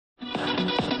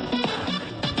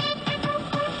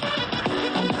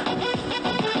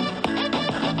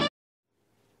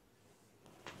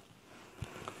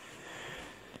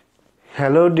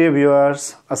Hello dear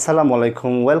viewers, Assalamu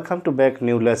alaikum. Welcome to back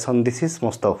new lesson. This is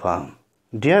Mustafa.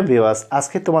 Dear viewers,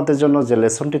 আজকে তোমাদের জন্য যে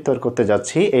লেসনটি তৈরি করতে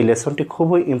যাচ্ছি এই লেসনটি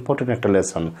খুবই ইম্পর্টেন্ট একটা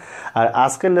লেসন। আর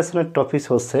আজকের লেসনের টপিক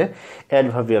হচ্ছে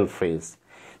অ্যাডভার্বিয়াল ফ্রেজ।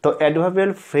 তো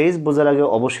অ্যাডভার্বিয়াল ফ্রেজ বোঝার আগে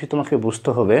অবশ্যই তোমাকে বুঝতে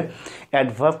হবে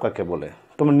অ্যাডভার্ব কাকে বলে।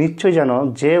 তোমরা নিশ্চয়ই জানো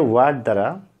যে ওয়ার্ড দ্বারা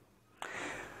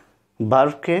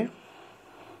ভার্বকে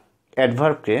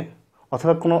অ্যাডভার্বকে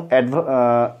অথবা কোনো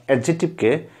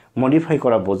অ্যাডজেক্টিভকে মডিফাই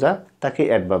করা বোঝা তাকে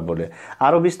অ্যাডভার্ব বলে।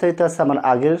 আরও বিস্তারিত আছে আমার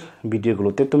আগের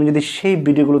ভিডিওগুলোতে, তুমি যদি সেই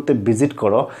ভিডিওগুলোতে ভিজিট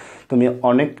করো তুমি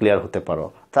অনেক ক্লিয়ার হতে পারো।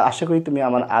 তা আশা করি তুমি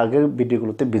আমার আগের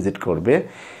ভিডিওগুলোতে ভিজিট করবে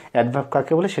অ্যাডভার্ব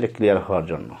কাকে বলে সেটা ক্লিয়ার হওয়ার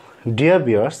জন্য। ডিয়ার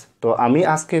ভিউয়ার্স, তো আমি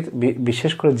আজকে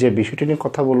বিশেষ করে যে বিষয়টি নিয়ে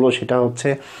কথা বলবো সেটা হচ্ছে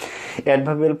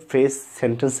অ্যাডভার্বিয়াল ফ্রেজ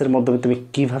সেন্টেন্সের মাধ্যমে তুমি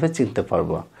কিভাবে চিনতে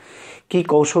পারবো, কী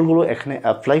কৌশলগুলো এখানে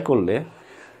অ্যাপ্লাই করলে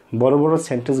বড় বড়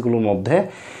সেন্টেন্সগুলোর মধ্যে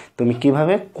তুমি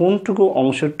কিভাবে কোনটুকু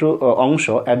অংশ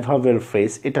অ্যাডভার্বিয়াল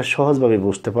ফ্রেজ এটা সহজভাবে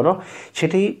বুঝতে পারো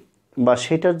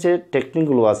সেটার যে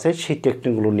টেকনিকগুলো আছে সেই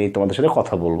টেকনিকগুলো নিয়ে তোমাদের সাথে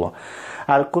কথা বলবো।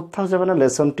 আর কোথাও যাবে না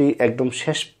লেসনটি একদম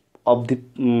শেষ অবধি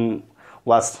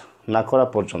ওয়াচ না করা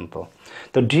পর্যন্ত।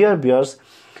 তো ডিয়ার ভিউয়ার্স,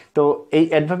 তো এই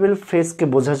অ্যাডভার্বিয়াল ফ্রেজকে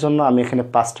বোঝার জন্য আমি এখানে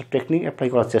 5টা টেকনিক অ্যাপ্লাই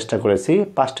করার চেষ্টা করেছি।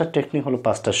 5টা টেকনিক হলো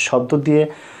 5টা শব্দ দিয়ে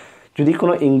যদি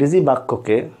কোনো ইংরেজি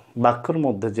বাক্যের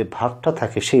মধ্যে যে ভার্বটা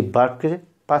থাকে সেই ভার্বকে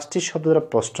 5টি শব্দ দ্বারা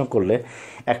প্রশ্ন করলে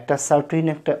একটা সার্টেন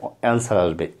একটা অ্যান্সার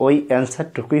আসবে। ওই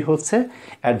অ্যান্সারটুকুই হচ্ছে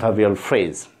অ্যাডভার্বিয়াল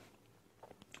ফ্রেজ।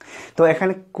 তো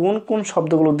এখানে কোন কোন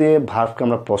শব্দগুলো দিয়ে ভার্বকে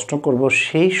আমরা প্রশ্ন করব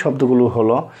সেই শব্দগুলো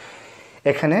হলো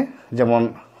এখানে যেমন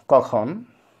কখন,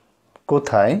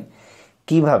 কোথায়,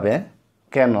 কিভাবে,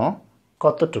 কেন,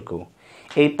 কতটুকু।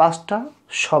 এই 5টা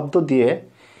শব্দ দিয়ে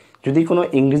যদি কোনো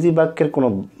ইংরেজি বাক্যের কোনো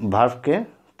ভার্বকে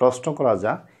প্রশ্ন করা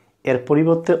যায় এর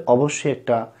পরিবর্তে অবশ্যই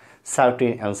একটা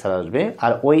সার্টেন অ্যান্সার আসবে,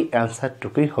 আর ওই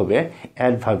অ্যান্সারটুকুই হবে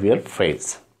অ্যাডভার্বিয়াল ফ্রেজ।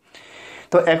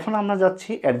 তো এখন আমরা যাচ্ছি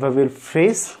অ্যাডভার্বিয়াল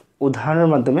ফ্রেজ উদাহরণের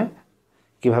মাধ্যমে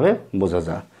কিভাবে বোঝা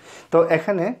যায়। তো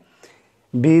এখানে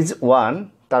বিজ 1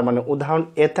 তার মানে উদাহরণ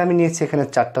এতে আমি নিয়েছি এখানে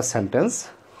 4টা সেন্টেন্স,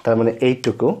 তার মানে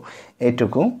এইটুকু।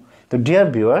 তো ডিয়ার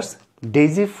ভিউয়ার্স,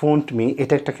 ডেইজি ফোন্ড মি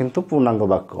এটা একটা কিন্তু পূর্ণাঙ্গ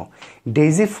বাক্য।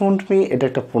 ডেইজি ফোন্ড মি এটা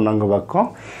একটা পূর্ণাঙ্গ বাক্য।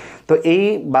 তো এই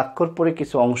বাক্যর পরে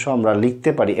কিছু অংশ আমরা লিখতে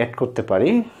পারি, অ্যাড করতে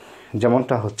পারি,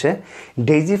 যেমনটা হচ্ছে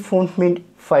ডেইজি ফোন্ড মি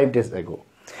 5 days ago।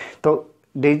 তো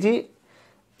ডেইজি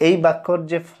এই বাক্যর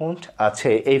যে ফোন্ড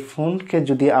আছে এই ফোন্ডকে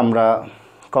যদি আমরা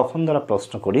কখন দ্বারা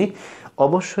প্রশ্ন করি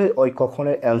অবশ্যই ওই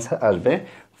কখনের অ্যান্সার আসবে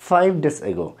 5 days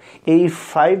ago। এই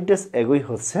 5 days agoই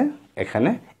হচ্ছে এখানে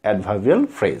অ্যাডভার্বিয়াল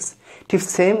ফ্রেজ। ঠিক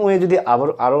সেম ওয়ে যদি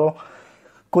আরও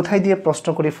কোথায় দিয়ে প্রশ্ন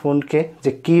করি ফোনকে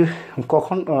যে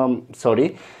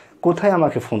কোথায়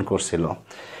আমাকে ফোন করছিল,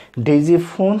 daisy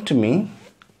ফোনড me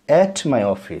at my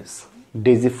office.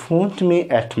 Daisy ফোনড me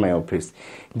at my office,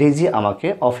 daisy আমাকে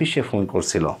অফিসে ফোন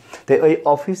করছিল। তো ওই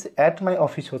অফিস অ্যাট মাই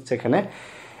অফিস হচ্ছে এখানে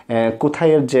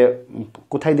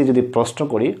কোথায় দিয়ে যদি প্রশ্ন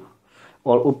করি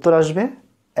ওর উত্তর আসবে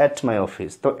অ্যাট মাই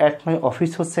অফিস। তো অ্যাট মাই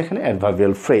অফিস হচ্ছে এখানে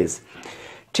অ্যাডভার্বিয়াল ফ্রেজ।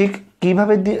 ঠিক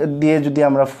কীভাবে দিয়ে যদি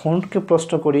আমরা ফোনকে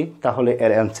প্রশ্ন করি তাহলে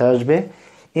এর অ্যান্সার আসবে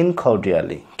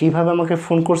ইনকর্ডিয়ালি। কীভাবে আমাকে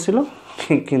ফোন করছিল,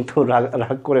 কিন্তু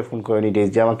রাগ করে ফোন করেনি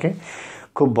ডেইজি, আমাকে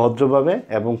খুব ভদ্রভাবে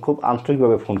এবং খুব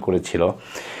আন্তরিকভাবে ফোন করেছিল।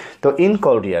 তো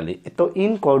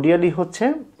ইনকর্ডিয়ালি হচ্ছে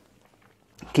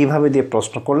কিভাবে দিয়ে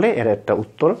প্রশ্ন করলে এর একটা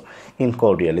উত্তর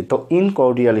ইনকর্ডিয়ালি। তো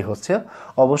ইনকর্ডিয়ালি হচ্ছে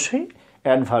অবশ্যই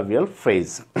অ্যাডভার্বিয়াল ফ্রেজ।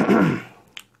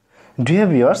 ডিয়ার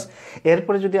ভিউয়ার্স,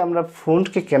 এরপরে যদি আমরা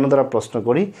ফোনকে কেন দ্বারা প্রশ্ন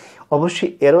করি অবশ্যই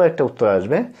এরও একটা উত্তর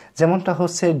আসবে, যেমনটা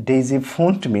হচ্ছে daisy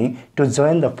ফোনড me to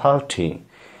join the party.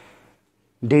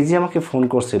 Daisy আমাকে ফোন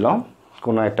করছিল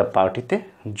কোনো একটা পার্টিতে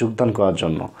যোগদান করার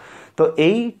জন্য। তো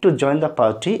এই টু জয়েন দ্য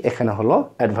পার্টি এখানে হলো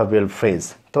অ্যাডভার্বিয়াল ফ্রেজ।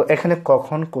 তো এখানে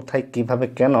কখন, কোথায়, কিভাবে,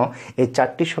 কেন এই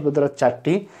 4টি শব্দ দ্বারা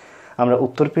 4টি আমরা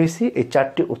উত্তর পেয়েছি। এই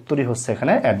 4টি উত্তরই হচ্ছে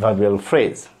এখানে অ্যাডভার্বিয়াল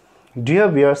ফ্রেজ। ডিয়ার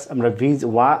ভিউয়ার্স, আমরা বিজ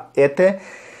 1 এতে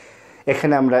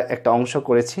এখানে আমরা একটা অংশ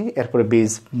করেছি, এরপরে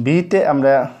বিজ বিতে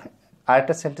আমরা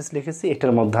আরেকটা সেন্টেন্স লিখেছি।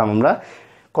 এটার মধ্যে আমরা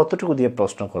কতটুকু দিয়ে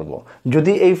প্রশ্ন করব।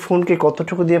 যদি এই ফোনকে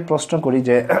কতটুকু দিয়ে প্রশ্ন করি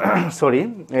যে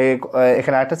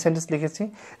এখানে আরেকটা সেন্টেন্স লিখেছি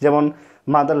যেমন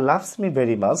mother loves me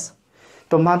very much.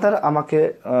 তো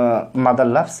মাদার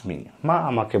লাভস মি, মা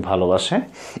আমাকে ভালোবাসে।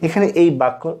 এখানে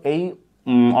এই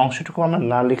অংশটুকু আমরা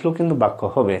না লিখলেও কিন্তু বাক্য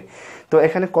হবে। তো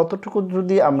এখানে কতটুকু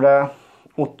যদি আমরা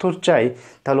উত্তর চাই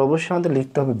তাহলে অবশ্যই আমাদের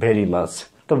লিখতে হবে ভেরি মাচ।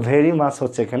 তো ভেরি মাচ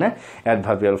হচ্ছে এখানে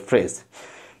অ্যাডভার্বিয়াল ফ্রেজ।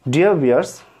 ডিয়ার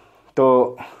ভিউয়ার্স, তো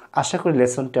আশা করি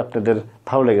লেসনটি আপনাদের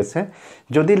ভালো লেগেছে।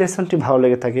 যদি লেসনটি ভালো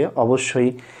লেগে থাকে অবশ্যই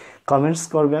কমেন্টস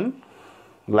করবেন,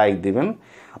 লাইক দিবেন,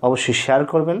 অবশ্যই শেয়ার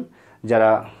করবেন যারা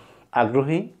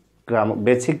আগ্রহী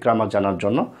বেসিক গ্রামার জানার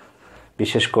জন্য।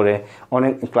 বিশেষ করে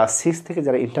অনেক ক্লাস 6 থেকে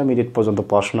যারা ইন্টারমিডিয়েট পর্যন্ত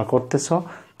পড়াশোনা করতেছো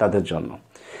তাদের জন্য।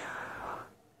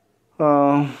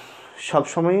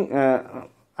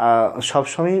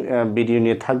 সবসময় ভিডিও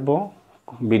নিয়ে থাকবো,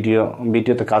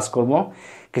 ভিডিওতে কাজ করব।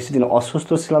 কিছুদিন অসুস্থ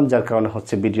ছিলাম, যার কারণে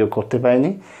হচ্ছে ভিডিও করতে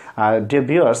পারিনি। আর ডিয়ার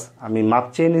ভিউয়ার্স, আমি মাপ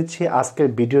চেয়ে নিচ্ছি, আজকের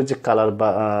ভিডিওর যে কালার বা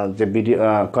যে ভিডিও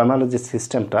ক্যামেরার যে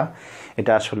সিস্টেমটা,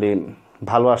 এটা আসলে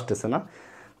ভালো আসতেছে না।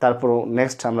 তারপরও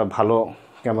নেক্সট আমরা ভালো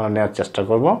ক্যামেরা নেওয়ার চেষ্টা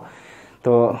করব।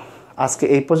 তো আজকে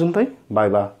এই পর্যন্তই। Bye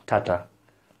bye, tata.